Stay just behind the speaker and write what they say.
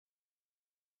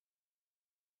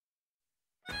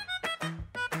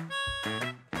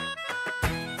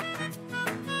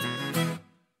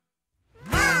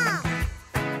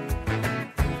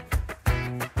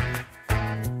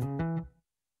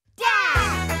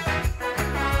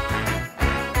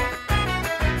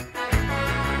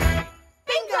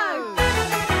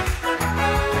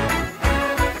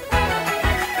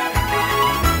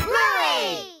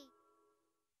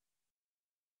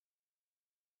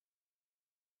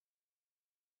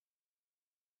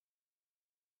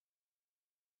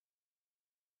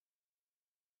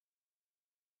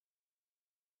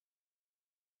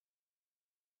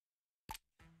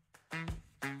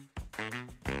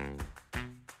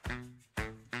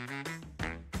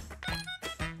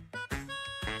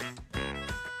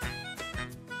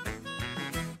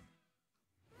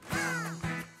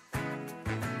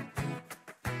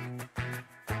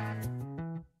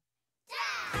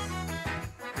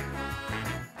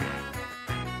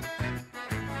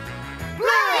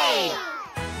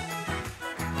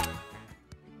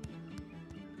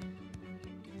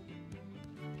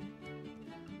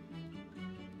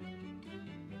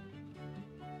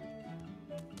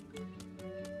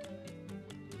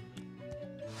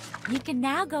You can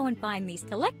now go and find these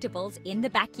collectibles in the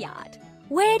backyard.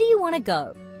 Where do you want to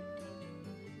go?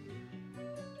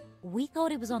 We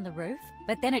thought it was on the roof,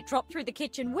 but then it dropped through the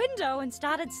kitchen window and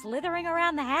started slithering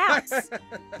around the house.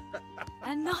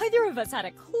 And neither of us had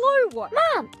a clue what...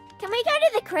 Mum, can we go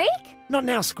to the creek? Not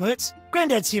now, Squirts.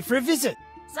 Grandad's here for a visit.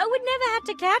 So we'd never had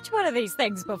to catch one of these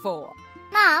things before.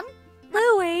 Mum?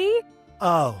 Bluey!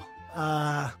 Oh,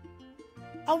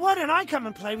 why don't I come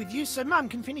and play with you so Mum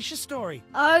can finish a story?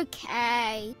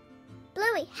 Okay.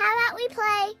 Bluey, how about we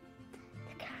play?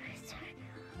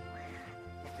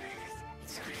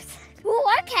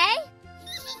 Oh, okay.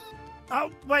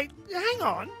 Oh, wait, hang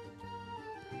on.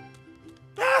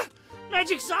 Ah!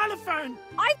 Magic xylophone!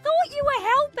 I thought you were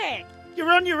helping!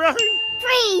 You're on your own!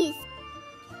 Freeze!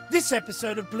 This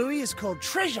episode of Bluey is called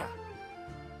Treasure.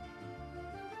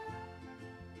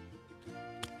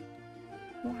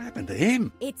 What happened to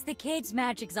him? It's the kids'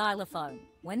 magic xylophone.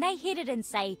 When they hit it and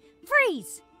say,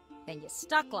 freeze, then you're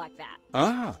stuck like that.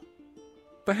 Ah.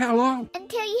 For how long?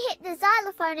 Until you hit the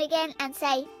xylophone again and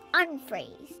say,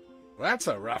 unfreeze. That's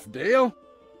a rough deal.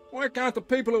 Why can't the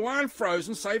people who aren't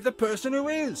frozen save the person who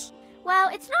is? Well,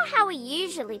 it's not how we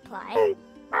usually play.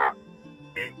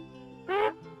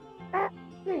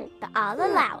 But I'll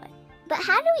allow it. But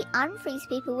how do we unfreeze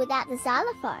people without the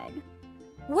xylophone?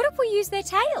 What if we use their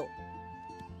tail?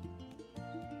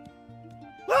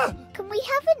 Ah! Can we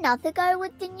have another go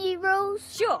with the new rules?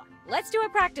 Sure, let's do a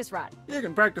practice run. You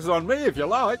can practice on me if you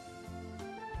like.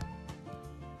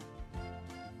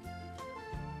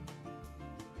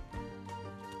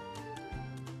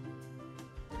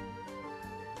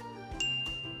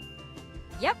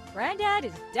 Yep, Grandad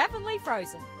is definitely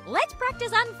frozen. Let's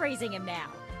practice unfreezing him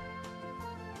now.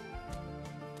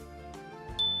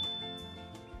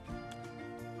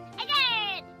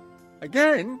 Again!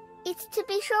 Again? It's to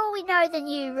be sure we know the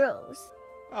new rules.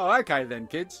 Oh, okay then,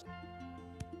 kids.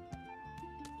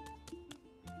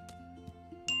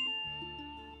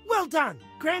 Well done!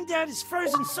 Grandad is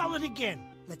frozen solid again.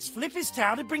 Let's flip his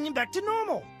tail to bring him back to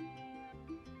normal.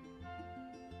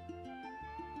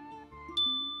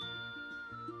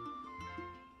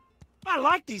 I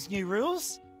like these new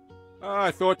rules. Oh,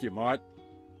 I thought you might.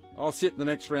 I'll sit the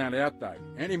next round out though.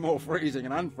 Any more freezing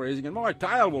and unfreezing and my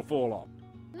tail will fall off.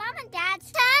 Mum and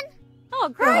Dad's turn? Oh,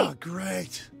 great. Oh,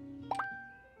 great.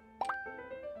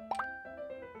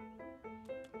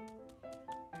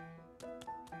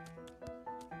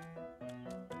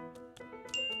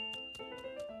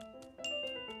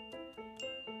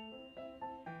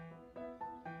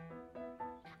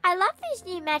 I love these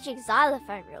new magic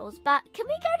xylophone rules, but can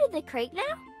we go to the creek now?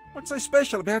 What's so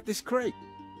special about this creek?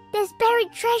 There's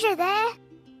buried treasure there.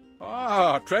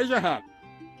 Ah, treasure hunt.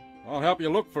 I'll help you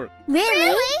look for it.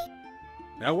 Really?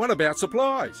 Now what about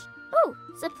supplies? Oh,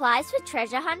 supplies for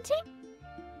treasure hunting?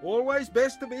 Always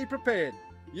best to be prepared.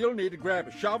 You'll need to grab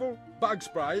a shovel, bug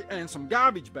spray and some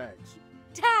garbage bags.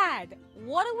 Dad,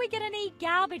 what are we going to need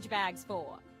garbage bags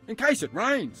for? In case it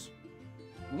rains.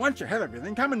 And once you have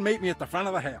everything, come and meet me at the front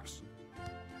of the house.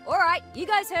 All right, you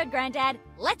guys heard Grandad.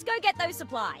 Let's go get those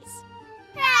supplies.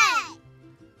 Hooray!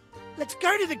 Let's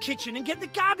go to the kitchen and get the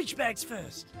garbage bags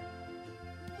first.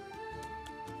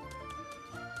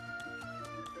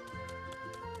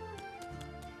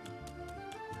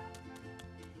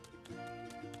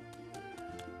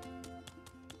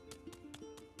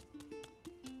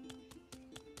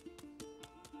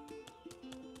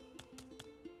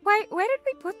 Wait, where did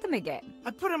we put them again?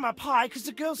 I put them up high because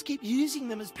the girls keep using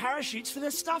them as parachutes for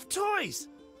their stuffed toys.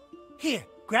 Here,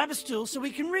 grab a stool so we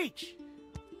can reach.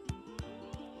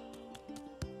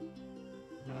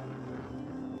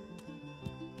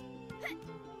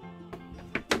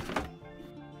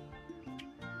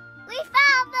 We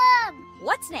found them!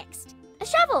 What's next? A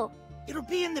shovel. It'll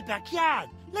be in the backyard.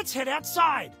 Let's head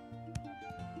outside.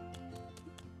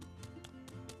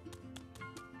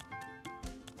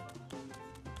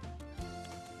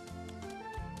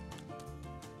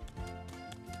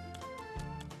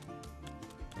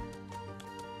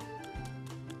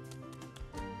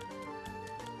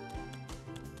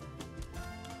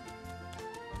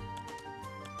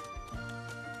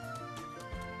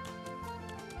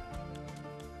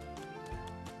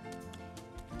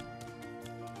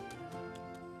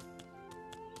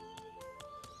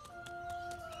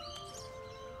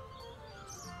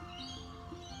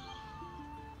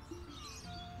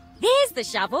 There's the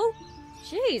shovel.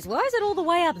 Jeez, why is it all the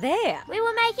way up there? We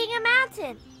were making a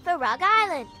mountain for Rug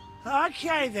Island.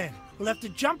 Okay then. We'll have to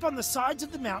jump on the sides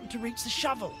of the mountain to reach the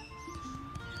shovel.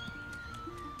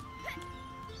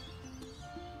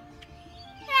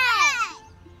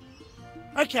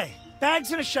 Hooray! Okay,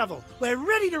 bags and a shovel. We're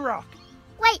ready to rock.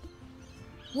 Wait,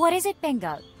 What is it,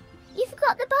 Bingo? You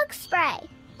forgot the bug spray.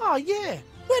 Oh, yeah.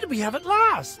 Where did we have it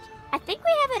last? I think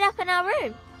we have it up in our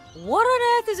room. What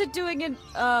on earth is it doing in...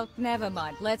 Oh, never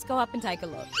mind. Let's go up and take a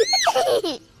look.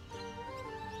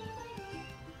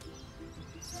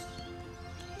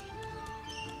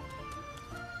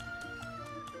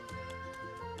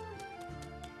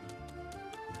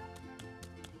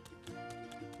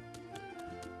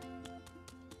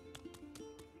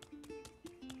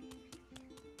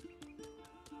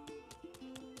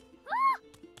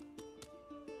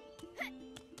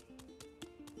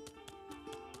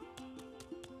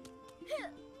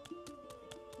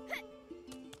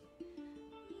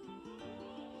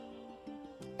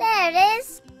 There it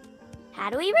is. How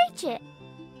do we reach it?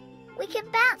 We can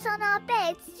bounce on our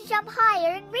beds to jump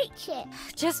higher and reach it.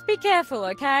 Just be careful,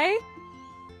 okay?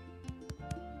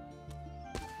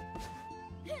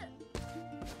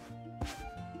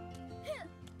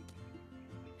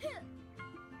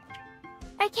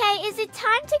 Okay, is it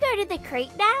time to go to the creek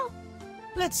now?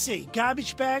 Let's see.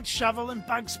 Garbage bag, shovel, and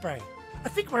bug spray. I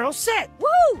think we're all set.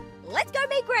 Woo! Let's go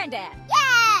meet Granddad.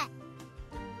 Yeah!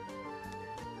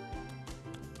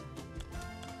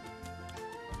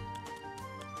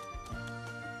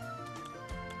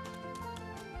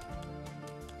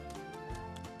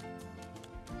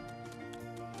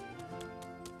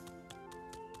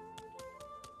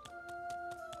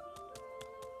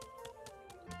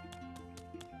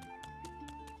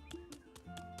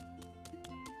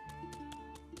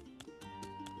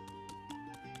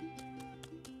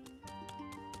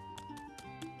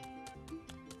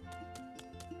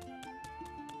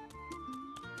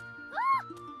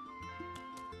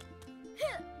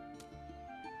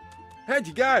 How'd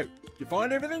you go? Did you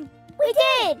find everything? We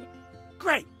did!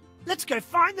 Great. Let's go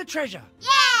find the treasure.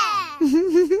 Yeah!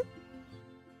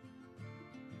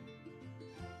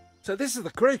 So this is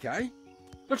the creek, eh?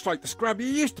 Looks like the scrub you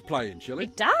used to play in, Chilly.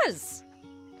 It does.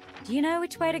 Do you know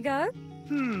which way to go?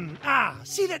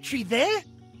 See that tree there?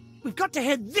 We've got to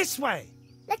head this way.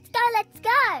 Let's go, let's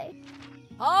go!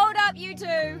 Hold up, you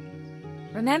two.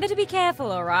 Remember to be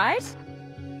careful, all right?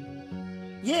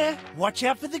 Yeah, watch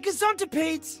out for the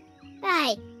gazontipedes.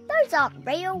 Hey, those aren't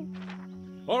real.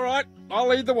 All right, I'll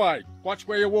lead the way. Watch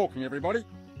where you're walking, everybody.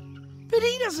 But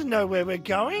he doesn't know where we're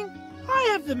going. I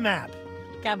have the map.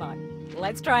 Come on,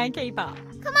 let's try and keep up.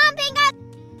 Come on, Bingo!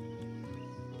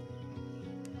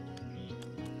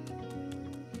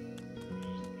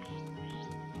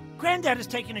 Grandad has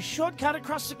taken a shortcut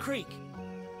across the creek.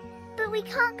 But we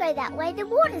can't go that way, the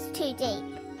water's too deep.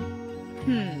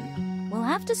 We'll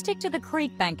have to stick to the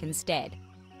creek bank instead.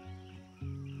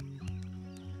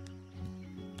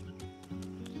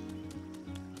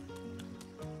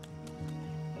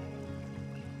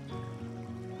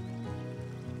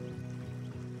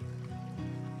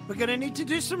 We're going to need to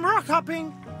do some rock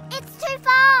hopping. It's too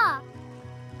far!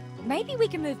 Maybe we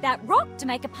can move that rock to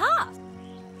make a path.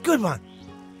 Good one.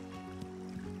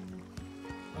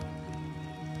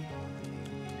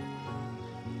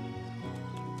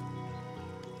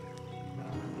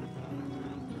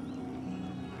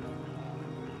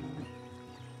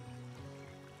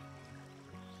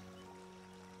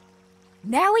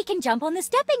 Now we can jump on the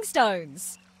stepping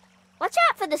stones. Watch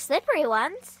out for the slippery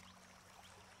ones.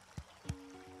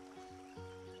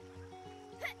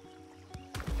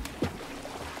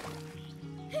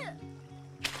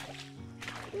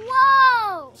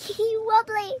 Whoa!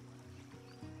 Wobbly.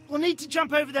 We'll need to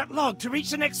jump over that log to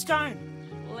reach the next stone.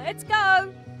 Let's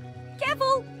go.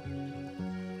 Careful.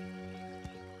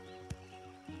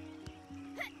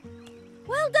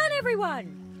 Well done,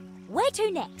 everyone. Where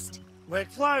to next? We're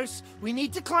close. We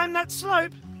need to climb that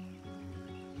slope.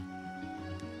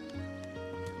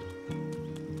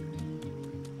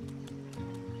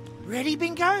 Ready,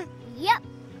 Bingo? Yep.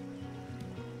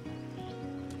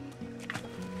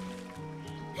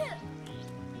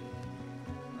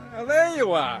 Well, there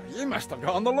you are. You must have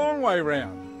gone the long way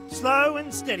round. Slow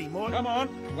and steady, Mort. Come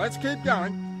on, let's keep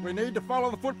going. We need to follow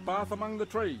the footpath among the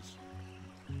trees.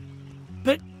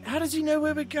 But how does he know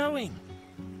where we're going?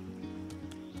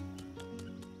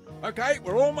 Okay,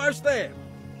 we're almost there.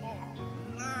 Oh,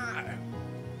 no.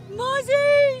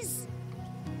 Mozzies!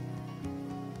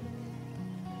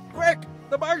 Quick,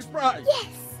 the bug spray. Yes.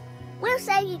 We'll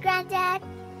save you, Grandad.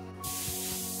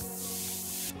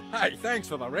 Hey, thanks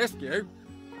for the rescue.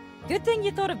 Good thing you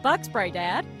thought of bug spray,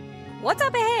 Dad. What's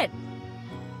up ahead?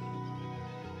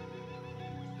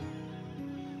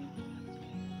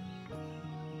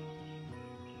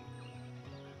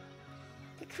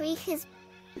 The creek is...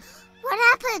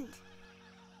 What happened?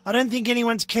 I don't think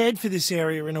anyone's cared for this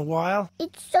area in a while.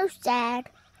 It's so sad.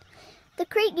 The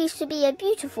creek used to be a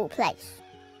beautiful place.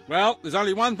 Well, there's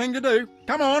only one thing to do.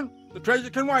 Come on, the treasure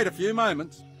can wait a few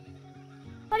moments.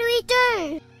 What do we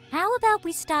do? How about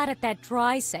we start at that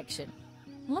dry section?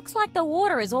 Looks like the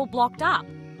water is all blocked up.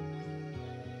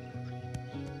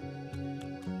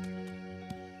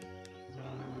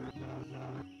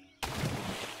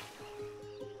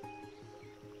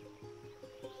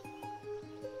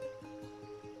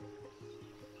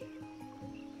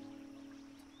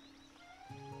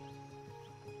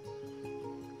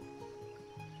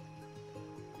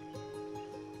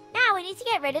 Now we need to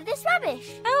get rid of this rubbish.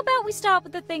 How about we start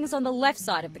with the things on the left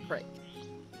side of the creek?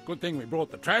 Good thing we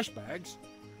brought the trash bags.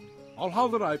 I'll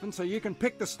hold it open so you can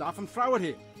pick the stuff and throw it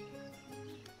here.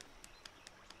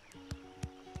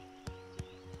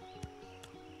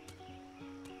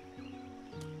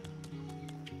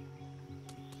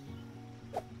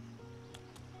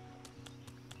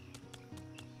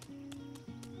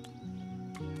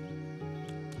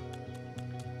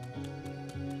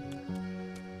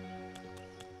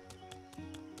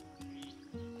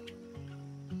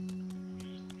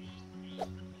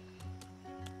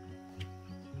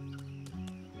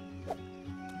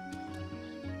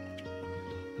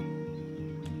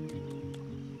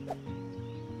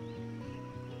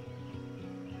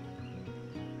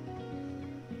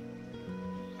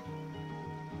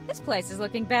 This place is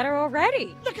looking better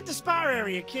already. Look at the spa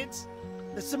area, kids.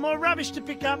 There's some more rubbish to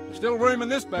pick up. Still room in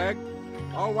this bag.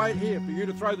 I'll wait here for you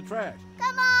to throw the trash.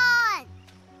 Come on!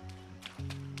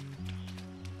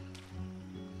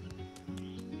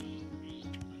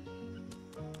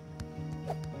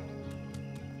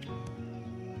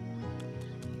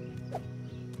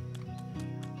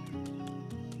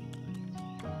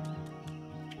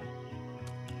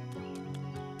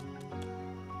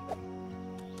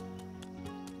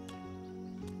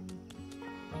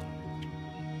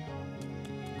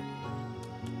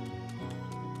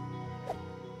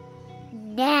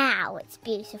 Now it's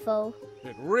beautiful.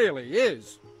 It really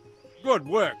is. Good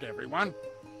work, everyone.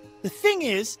 The thing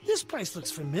is, this place looks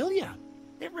familiar.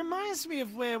 It reminds me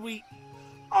of where we...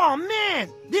 Oh, man!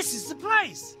 This is the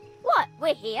place! What?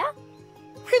 We're here?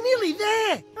 We're nearly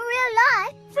there! For real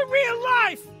life? For real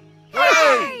life!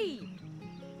 Hey!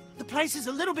 The place is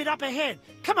a little bit up ahead.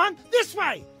 Come on, this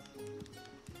way!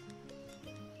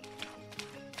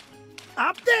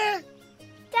 Up there!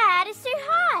 Dad, it's too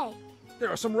high. There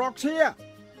are some rocks here.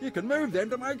 You can move them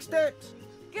to make steps.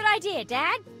 Good idea,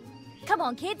 Dad. Come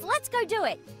on, kids, let's go do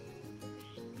it.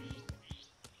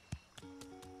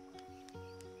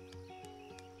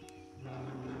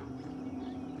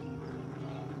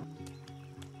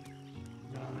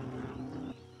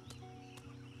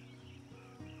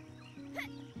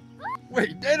 We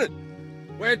did it.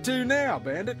 Where to now,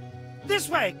 Bandit? This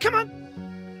way, come on!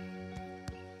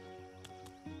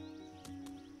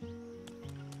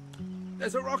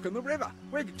 There's a rock in the river.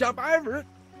 We can jump over it.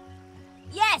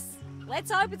 Yes! Let's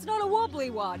hope it's not a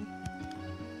wobbly one.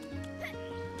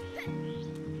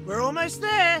 We're almost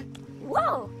there!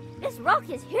 Whoa, this rock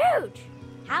is huge.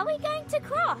 How are we going to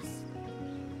cross?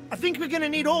 I think we're gonna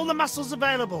need all the muscles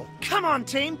available. Come on,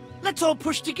 team. Let's all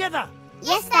push together.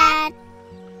 Yes, Dad.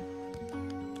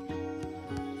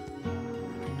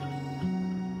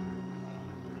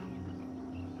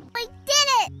 We did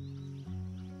it!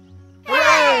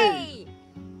 Hooray!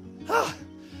 Ah,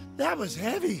 that was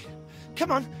heavy.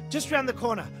 Come on, just round the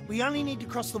corner. We only need to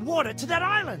cross the water to that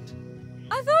island.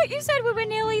 I thought you said we were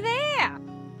nearly there.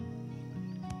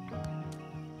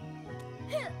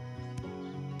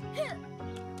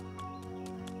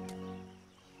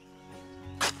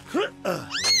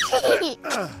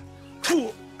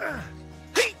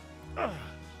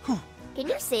 Can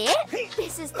you see it?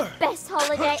 This is the best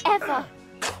holiday ever.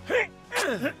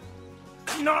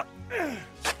 Not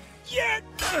yet.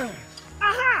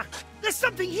 Aha! There's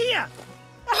something here.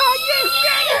 Are you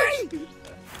ready?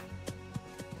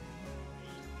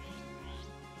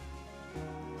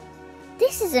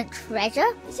 This isn't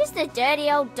treasure. It's just a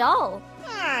dirty old doll.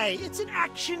 Hey, it's an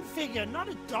action figure, not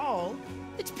a doll.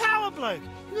 It's Power Bloke.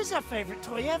 He was our favourite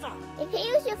toy ever. If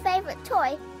he was your favorite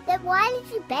toy, then why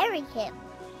did you bury him?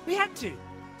 We had to.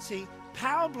 See,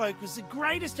 Power Bloke was the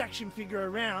greatest action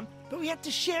figure around, but we had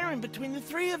to share him between the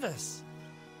three of us.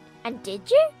 And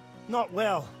did you? Not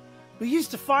well. We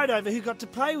used to fight over who got to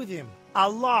play with him. A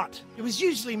lot. It was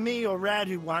usually me or Rad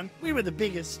who won. We were the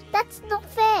biggest. That's not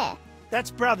fair. That's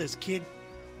brothers, kid.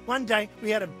 One day, we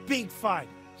had a big fight.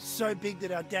 So big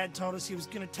that our dad told us he was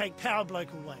going to take Power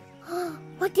Bloke away.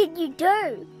 What did you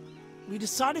do? We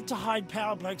decided to hide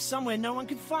Power Bloke somewhere no one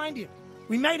could find him.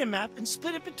 We made a map and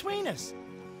split it between us.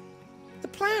 The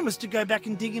plan was to go back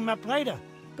and dig him up later,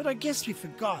 but I guess we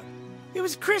forgot. It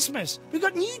was Christmas. We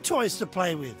got new toys to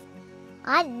play with.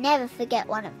 I'd never forget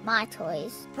one of my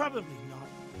toys. Probably not.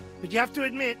 But you have to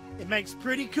admit, it makes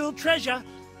pretty cool treasure.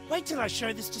 Wait till I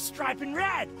show this to Stripe and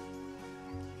Rad.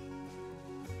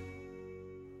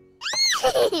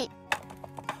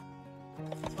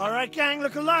 All right, gang,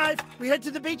 look alive. We head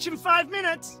to the beach in 5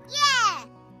 minutes. Yeah!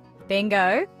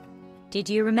 Bingo. Did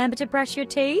you remember to brush your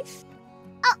teeth?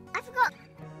 Oh, I forgot.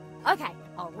 Okay,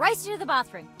 I'll race you to the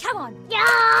bathroom. Come on.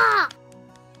 Yeah!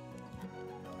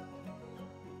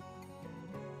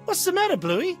 What's the matter,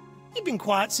 Bluey? You've been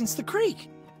quiet since the creek.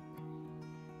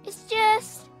 It's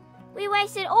just, we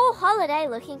wasted all holiday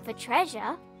looking for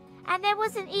treasure, and there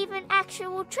wasn't even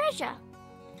actual treasure.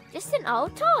 Just an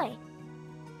old toy.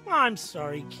 I'm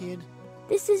sorry, kid.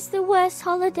 This is the worst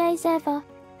holidays ever.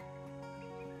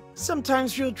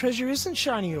 Sometimes real treasure isn't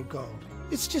shiny or gold.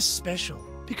 It's just special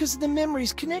because of the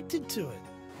memories connected to it.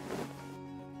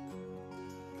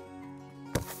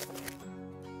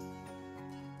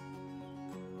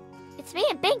 It's me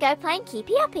and Bingo playing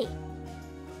Keepy Uppy.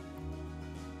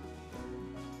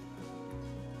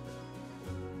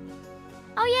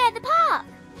 Oh yeah, the park!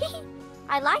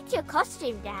 I liked your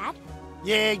costume, Dad.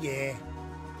 Yeah.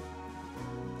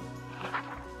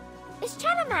 It's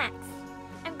Chattermax.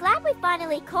 I'm glad we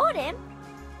finally caught him.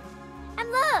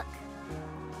 And look!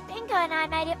 Bingo and I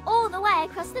made it all the way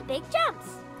across the big jumps.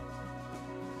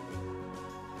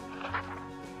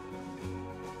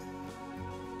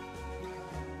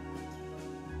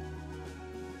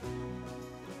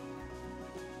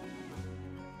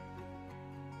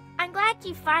 I'm glad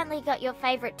you finally got your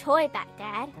favorite toy back,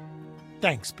 Dad.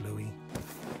 Thanks, Bluey.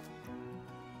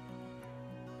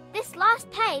 This last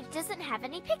page doesn't have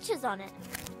any pictures on it.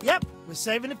 Yep, we're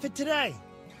saving it for today.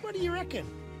 What do you reckon?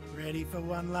 Ready for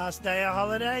one last day of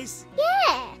holidays?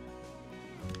 Yeah!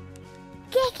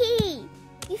 Gecky!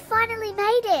 You finally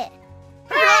made it!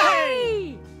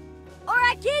 Hooray! All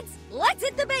right, kids, let's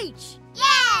hit the beach.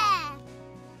 Yeah!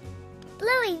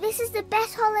 Bluey, this is the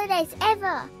best holidays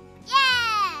ever!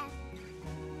 Yeah!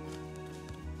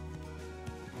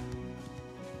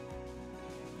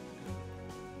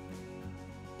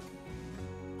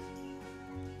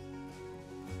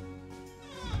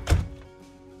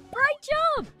 Great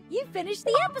job! You finished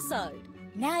the episode.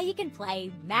 Now you can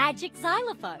play Magic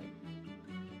Xylophone.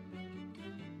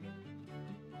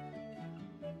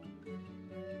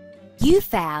 You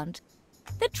found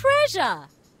the treasure.